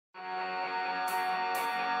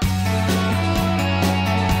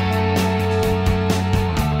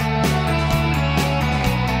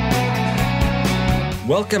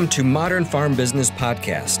Welcome to Modern Farm Business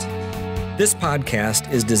Podcast. This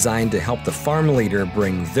podcast is designed to help the farm leader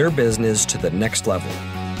bring their business to the next level.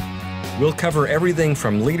 We'll cover everything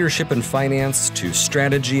from leadership and finance to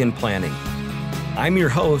strategy and planning. I'm your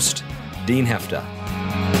host, Dean Hefta.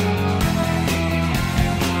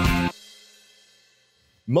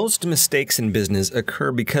 Most mistakes in business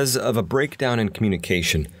occur because of a breakdown in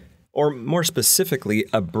communication, or more specifically,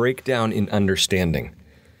 a breakdown in understanding.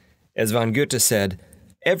 As von Goethe said,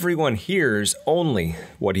 everyone hears only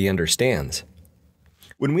what he understands.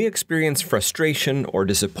 When we experience frustration or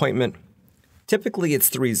disappointment, typically it's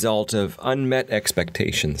the result of unmet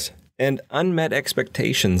expectations, and unmet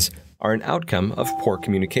expectations are an outcome of poor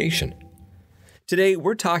communication. Today,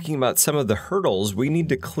 we're talking about some of the hurdles we need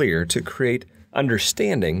to clear to create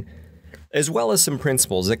understanding, as well as some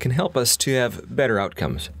principles that can help us to have better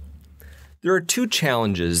outcomes. There are two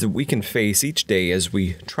challenges that we can face each day as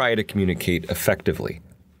we try to communicate effectively.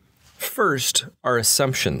 First are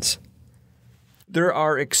assumptions. There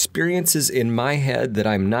are experiences in my head that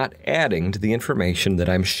I'm not adding to the information that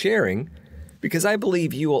I'm sharing because I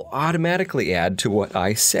believe you will automatically add to what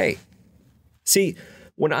I say. See,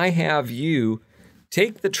 when I have you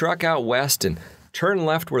take the truck out west and turn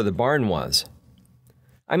left where the barn was,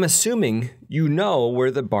 I'm assuming you know where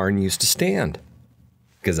the barn used to stand,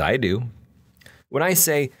 because I do. When I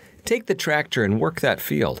say, take the tractor and work that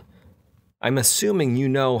field, I'm assuming you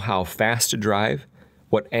know how fast to drive,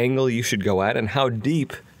 what angle you should go at, and how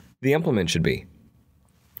deep the implement should be.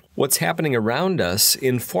 What's happening around us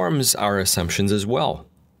informs our assumptions as well.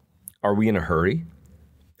 Are we in a hurry?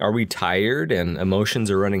 Are we tired and emotions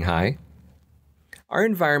are running high? Our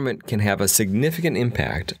environment can have a significant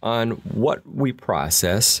impact on what we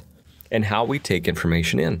process and how we take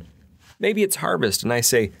information in. Maybe it's harvest and I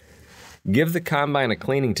say, give the combine a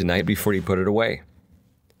cleaning tonight before you put it away.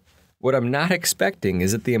 What I'm not expecting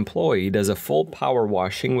is that the employee does a full power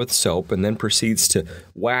washing with soap and then proceeds to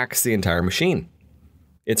wax the entire machine.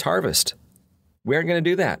 It's harvest. We aren't going to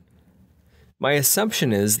do that. My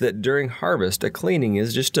assumption is that during harvest, a cleaning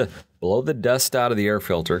is just to blow the dust out of the air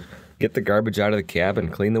filter, get the garbage out of the cab,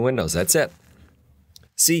 and clean the windows. That's it.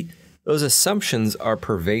 See, those assumptions are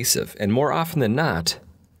pervasive, and more often than not,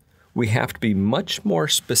 we have to be much more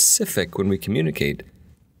specific when we communicate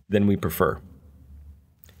than we prefer.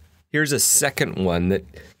 Here's a second one that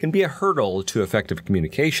can be a hurdle to effective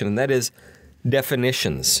communication, and that is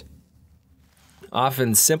definitions.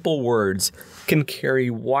 Often simple words can carry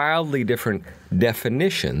wildly different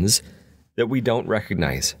definitions that we don't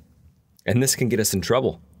recognize, and this can get us in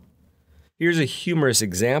trouble. Here's a humorous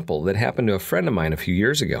example that happened to a friend of mine a few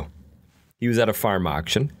years ago. He was at a farm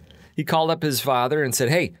auction. He called up his father and said,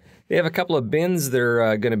 "Hey, they have a couple of bins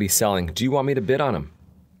they're going to be selling. Do you want me to bid on them?"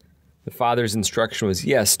 The father's instruction was,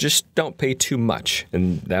 yes, just don't pay too much.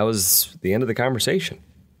 And that was the end of the conversation.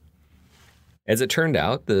 As it turned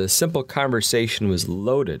out, the simple conversation was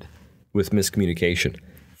loaded with miscommunication.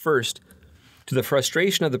 First, to the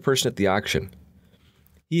frustration of the person at the auction,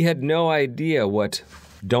 he had no idea what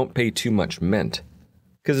don't pay too much meant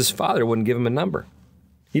because his father wouldn't give him a number.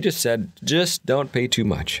 He just said, just don't pay too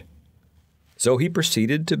much. So he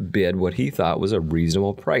proceeded to bid what he thought was a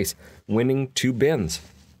reasonable price, winning 2 bins.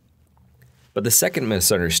 But the second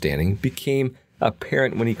misunderstanding became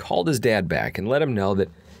apparent when he called his dad back and let him know that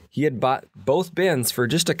he had bought both bins for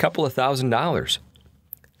just a couple of $1,000s.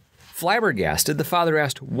 Flabbergasted, the father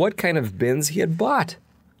asked what kind of bins he had bought.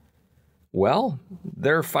 Well,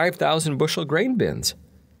 they're 5,000 bushel grain bins.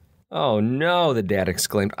 "Oh no," the dad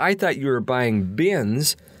exclaimed. "I thought you were buying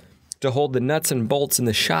bins to hold the nuts and bolts in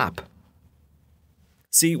the shop."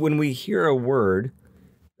 See, when we hear a word,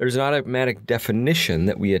 there's an automatic definition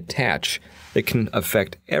that we attach that can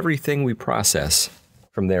affect everything we process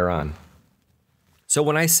from there on. So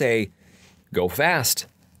when I say, go fast,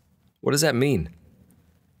 what does that mean?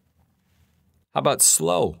 How about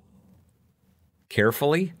slow?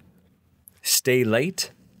 Carefully? Stay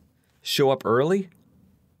late? Show up early?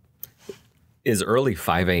 Is early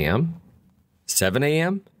 5 a.m.? 7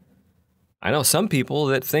 a.m.? I know some people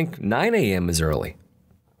that think 9 a.m. is early.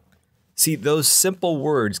 See, those simple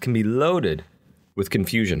words can be loaded with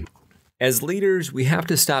confusion. As leaders, we have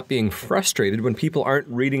to stop being frustrated when people aren't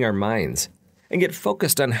reading our minds and get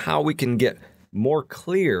focused on how we can get more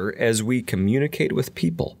clear as we communicate with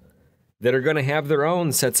people that are going to have their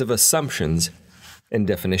own sets of assumptions and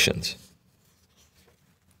definitions.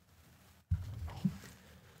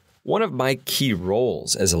 One of my key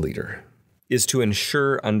roles as a leader is to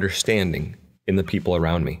ensure understanding in the people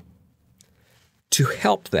around me. To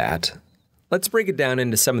help that, let's break it down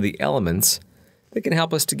into some of the elements that can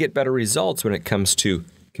help us to get better results when it comes to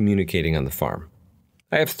communicating on the farm.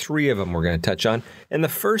 I have 3 of them we're going to touch on. And the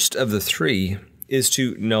first of the 3 is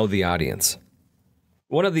to know the audience.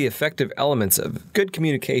 One of the effective elements of good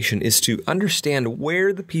communication is to understand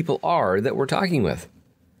where the people are that we're talking with.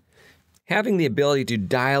 Having the ability to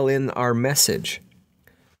dial in our message.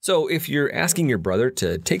 So if you're asking your brother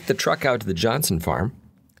to take the truck out to the Johnson farm,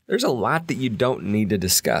 there's a lot that you don't need to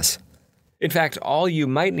discuss. In fact, all you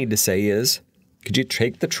might need to say is, could you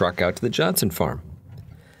take the truck out to the Johnson farm?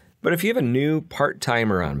 But if you have a new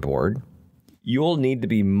part-timer on board, you'll need to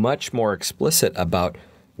be much more explicit about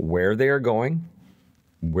where they are going,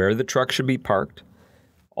 where the truck should be parked,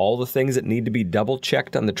 all the things that need to be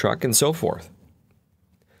double-checked on the truck, and so forth.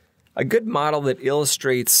 A good model that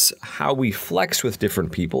illustrates how we flex with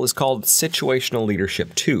different people is called situational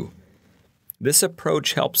leadership 2. This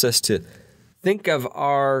approach helps us to think of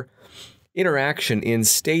our interaction in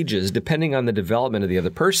stages depending on the development of the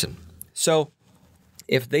other person. So,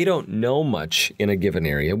 if they don't know much in a given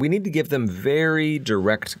area, we need to give them very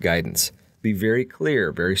direct guidance. Be very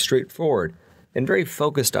clear, very straightforward, and very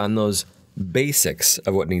focused on those basics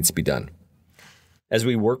of what needs to be done. As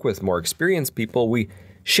we work with more experienced people, we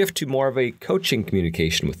shift to more of a coaching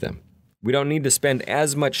communication with them. We don't need to spend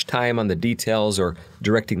as much time on the details or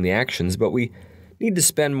directing the actions, but we need to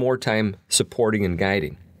spend more time supporting and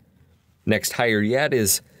guiding. Next higher yet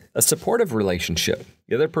is a supportive relationship.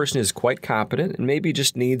 The other person is quite competent and maybe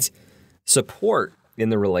just needs support in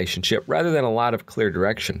the relationship rather than a lot of clear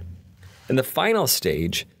direction. And the final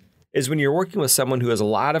stage is when you're working with someone who has a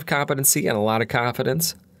lot of competency and a lot of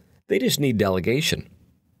confidence, they just need delegation.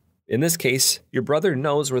 In this case, your brother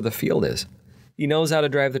knows where the field is. He knows how to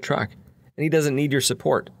drive the truck, and he doesn't need your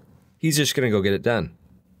support. He's just going to go get it done.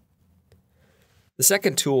 The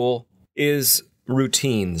second tool is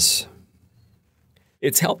routines.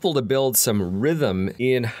 It's helpful to build some rhythm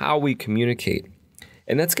in how we communicate.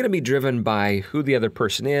 And that's going to be driven by who the other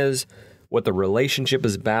person is, what the relationship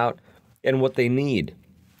is about, and what they need.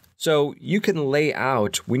 So you can lay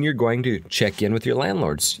out when you're going to check in with your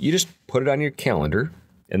landlords. You just put it on your calendar,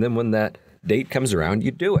 and then when that date comes around, you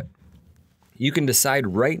do it. You can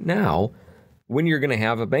decide right now when you're going to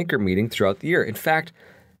have a banker meeting throughout the year. In fact,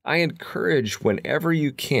 I encourage whenever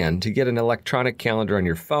you can to get an electronic calendar on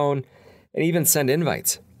your phone and even send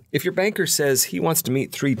invites. If your banker says he wants to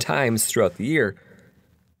meet 3 times throughout the year,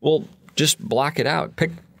 well, just block it out.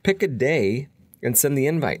 Pick a day and send the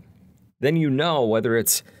invite. Then you know whether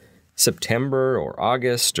it's September or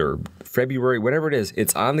August or February, whatever it is,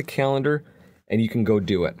 it's on the calendar and you can go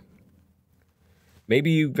do it.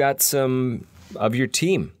 Maybe you've got some of your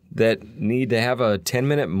team that need to have a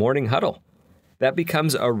 10-minute morning huddle. That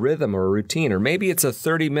becomes a rhythm or a routine, or maybe it's a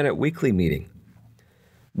 30-minute weekly meeting.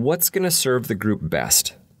 What's going to serve the group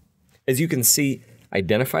best? As you can see,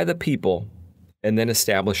 identify the people and then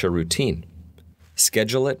establish a routine.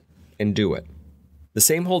 Schedule it and do it. The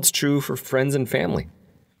same holds true for friends and family.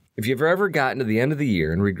 If you've ever gotten to the end of the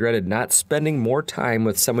year and regretted not spending more time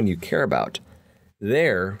with someone you care about,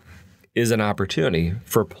 there is an opportunity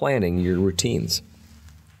for planning your routines.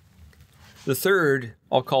 The third,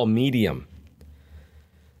 I'll call medium.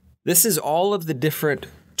 This is all of the different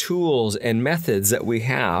tools and methods that we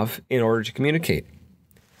have in order to communicate.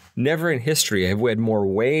 Never in history have we had more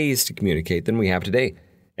ways to communicate than we have today,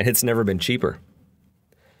 and it's never been cheaper.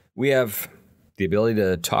 We have the ability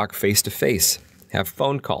to talk face-to-face, have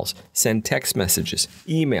phone calls, send text messages,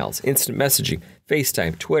 emails, instant messaging,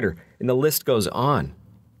 FaceTime, Twitter, and the list goes on.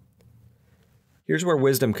 Here's where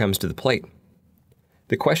wisdom comes to the plate.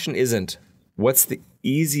 The question isn't, what's the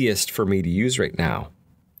easiest for me to use right now,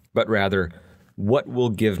 but rather, what will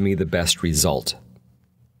give me the best result?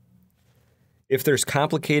 If there's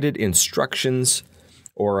complicated instructions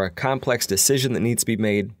or a complex decision that needs to be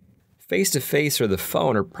made, face-to-face or the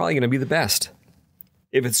phone are probably going to be the best.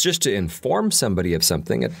 If it's just to inform somebody of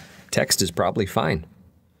something, a text is probably fine.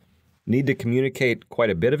 Need to communicate quite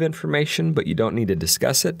a bit of information, but you don't need to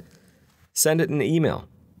discuss it? Send it in an email.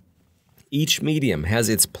 Each medium has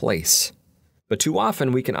its place, but too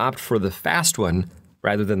often we can opt for the fast one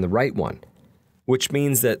rather than the right one, which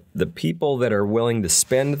means that the people that are willing to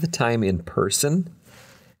spend the time in person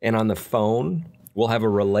and on the phone will have a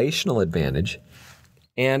relational advantage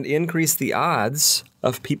and increase the odds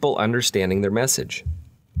of people understanding their message.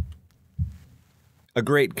 A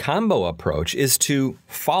great combo approach is to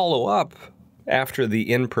follow up after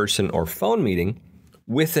the in-person or phone meeting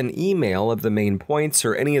with an email of the main points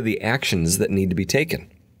or any of the actions that need to be taken.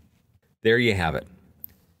 There you have it.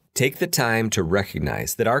 Take the time to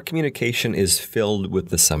recognize that our communication is filled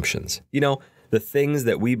with assumptions. You know, the things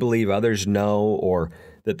that we believe others know or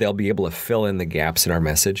that they'll be able to fill in the gaps in our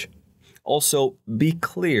message. Also, be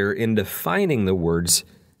clear in defining the words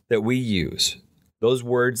that we use, those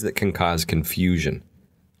words that can cause confusion.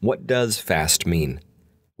 What does fast mean?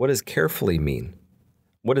 What does carefully mean?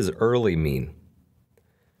 What does early mean?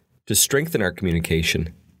 To strengthen our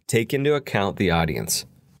communication, take into account the audience.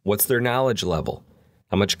 What's their knowledge level?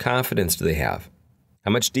 How much confidence do they have?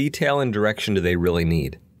 How much detail and direction do they really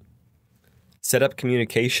need? Set up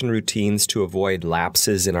communication routines to avoid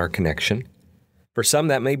lapses in our connection. For some,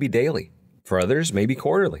 that may be daily. For others, maybe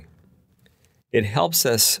quarterly. It helps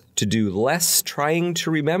us to do less trying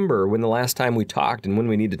to remember when the last time we talked and when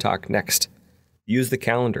we need to talk next. Use the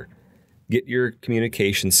calendar. Get your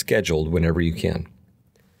communication scheduled whenever you can.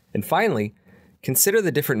 And finally, consider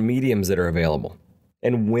the different mediums that are available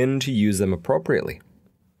and when to use them appropriately.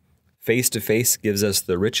 Face-to-face gives us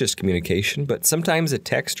the richest communication, but sometimes a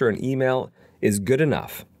text or an email is good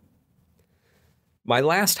enough. My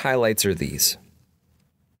last highlights are these.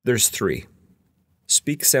 There's 3.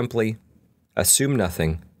 Speak simply, assume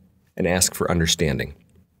nothing, and ask for understanding.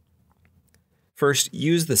 First,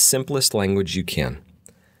 use the simplest language you can.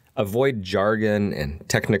 Avoid jargon and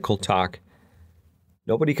technical talk.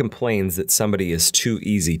 Nobody complains that somebody is too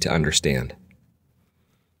easy to understand.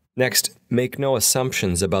 Next, make no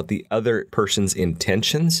assumptions about the other person's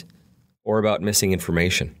intentions or about missing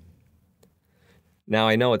information. Now,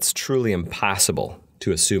 I know it's truly impossible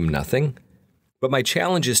to assume nothing, but my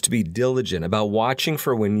challenge is to be diligent about watching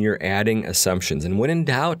for when you're adding assumptions, and when in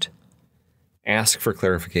doubt, ask for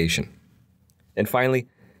clarification. And finally,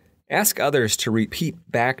 ask others to repeat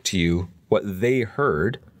back to you what they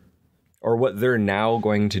heard or what they're now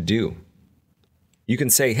going to do. You can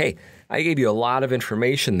say, hey, I gave you a lot of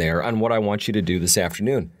information there on what I want you to do this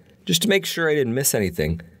afternoon. Just to make sure I didn't miss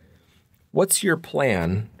anything, what's your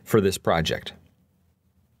plan for this project?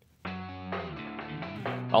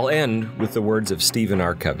 I'll end with the words of Stephen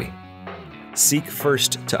R. Covey. Seek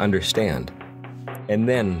first to understand, and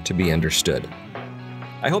then to be understood.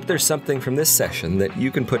 I hope there's something from this session that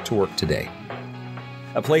you can put to work today.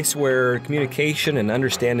 A place where communication and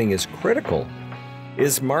understanding is critical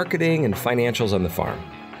is marketing and financials on the farm.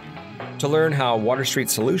 To learn how Water Street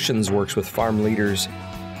Solutions works with farm leaders,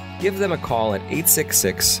 give them a call at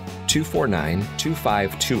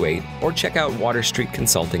 866-249-2528 or check out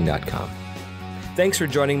waterstreetconsulting.com. Thanks for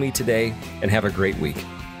joining me today, and have a great week.